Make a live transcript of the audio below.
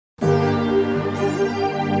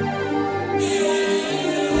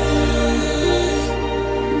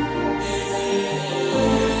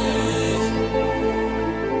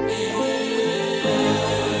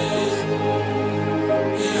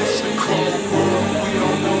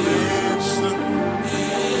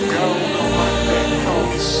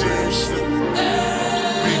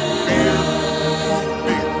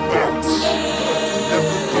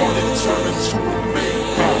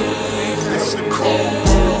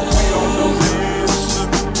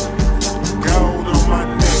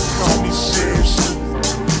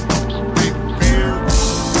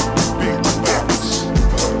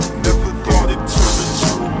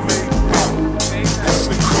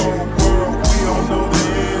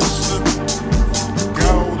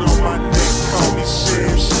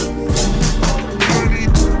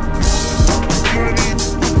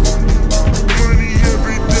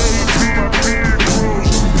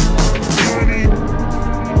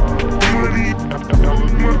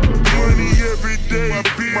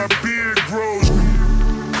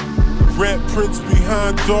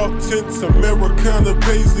behind dark tents. Americana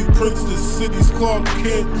Paisley Prince, the city's Clark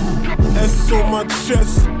Kent. S on my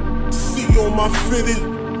chest, C on my fitted,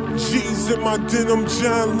 G's in my denim,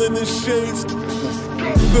 John Lennon shades.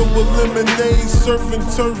 Filled with lemonade, surfing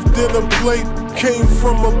turf dinner plate. Came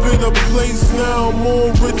from a bitter place, now I'm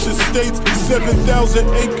on rich estates. 7,000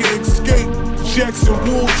 acre escape, Jackson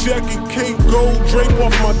wool jacket, cape, gold drape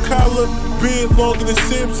off my collar. Beard longer than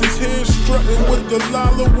Sampson's hair, strutting with the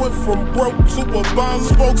lala. Went from broke to a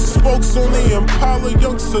baller. Spokes on the Impala,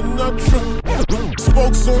 young Sinatra.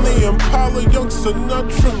 Spokes on the Impala, young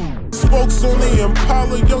Sinatra. Spokes on the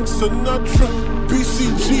Impala, young Sinatra.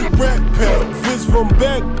 BCG rat pack, Viz from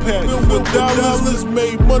backpack. Filled with dollars,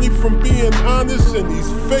 made money from being honest. And these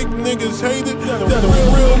fake niggas hate it, that a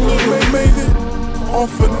real nigga made it.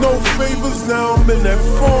 Offer no favors, now I'm in that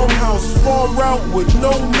farmhouse, farm route with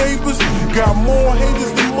no neighbors. Got more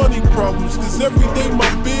haters than money problems, cause every day my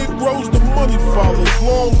beard grows, the money follows.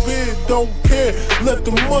 Long beard, don't care, let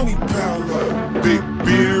the money pile up. Big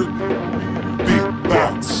beard, big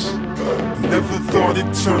box. Never thought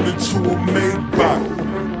it'd turn into a Maybach.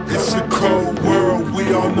 It's a cold world,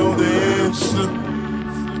 we all know the answer.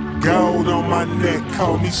 Gold on my neck,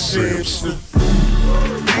 call me Sampson.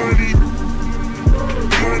 Money,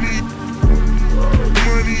 money,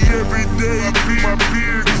 money every day, my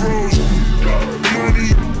beard grows.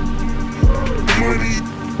 Money, money,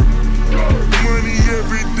 money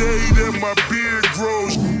every day that my beard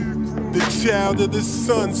grows. The child of the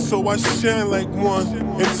sun, so I shine like one.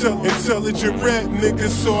 Intelligent rap niggas,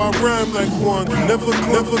 so I rhyme like one. Never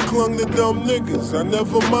clung to dumb niggas, I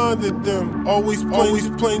never minded them. Always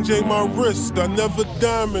plain J my wrist, I never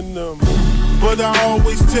diamond them. But I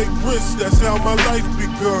always take risks, that's how my life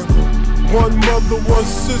begun. One mother, one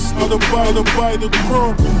sister, the by the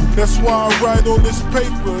crumb. That's why I write on this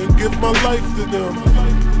paper and give my life to them.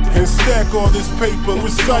 And stack all this paper,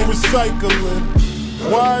 recycling.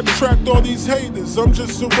 Why attract all these haters? I'm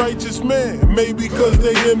just a righteous man. Maybe cause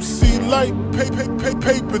they MC light,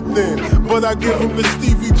 paper thin. But I give them the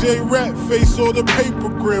Stevie J rat face or the paper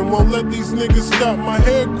grin. Won't let these niggas stop my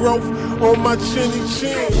hair growth on my chinny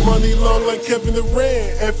chin. Money long like Kevin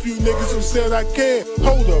Durant. F you niggas who said I can't.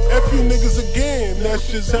 Hold up, F you niggas again.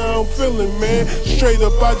 That's just how I'm feeling, man. Straight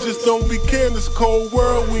up, I just don't be caring. This cold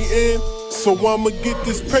world we in. So I'ma get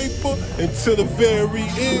this paper until the very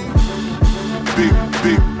end.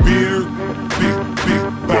 Big beard,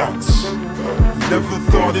 big box. Never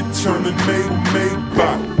thought it'd turn to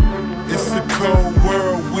Maybach. It's a cold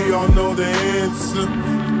world, we all know the answer.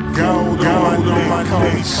 Gold on my neck, call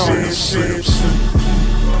me Sampson.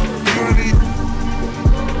 Money,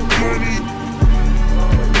 money,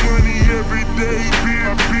 money every day,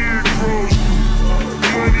 my beard grows.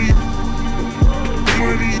 Money,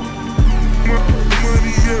 money,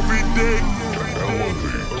 money every day.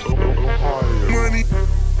 Money,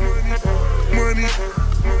 money,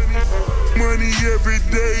 money every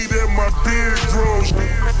day that my beard grows.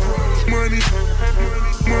 Money,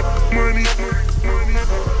 money, money.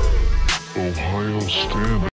 Ohio standard.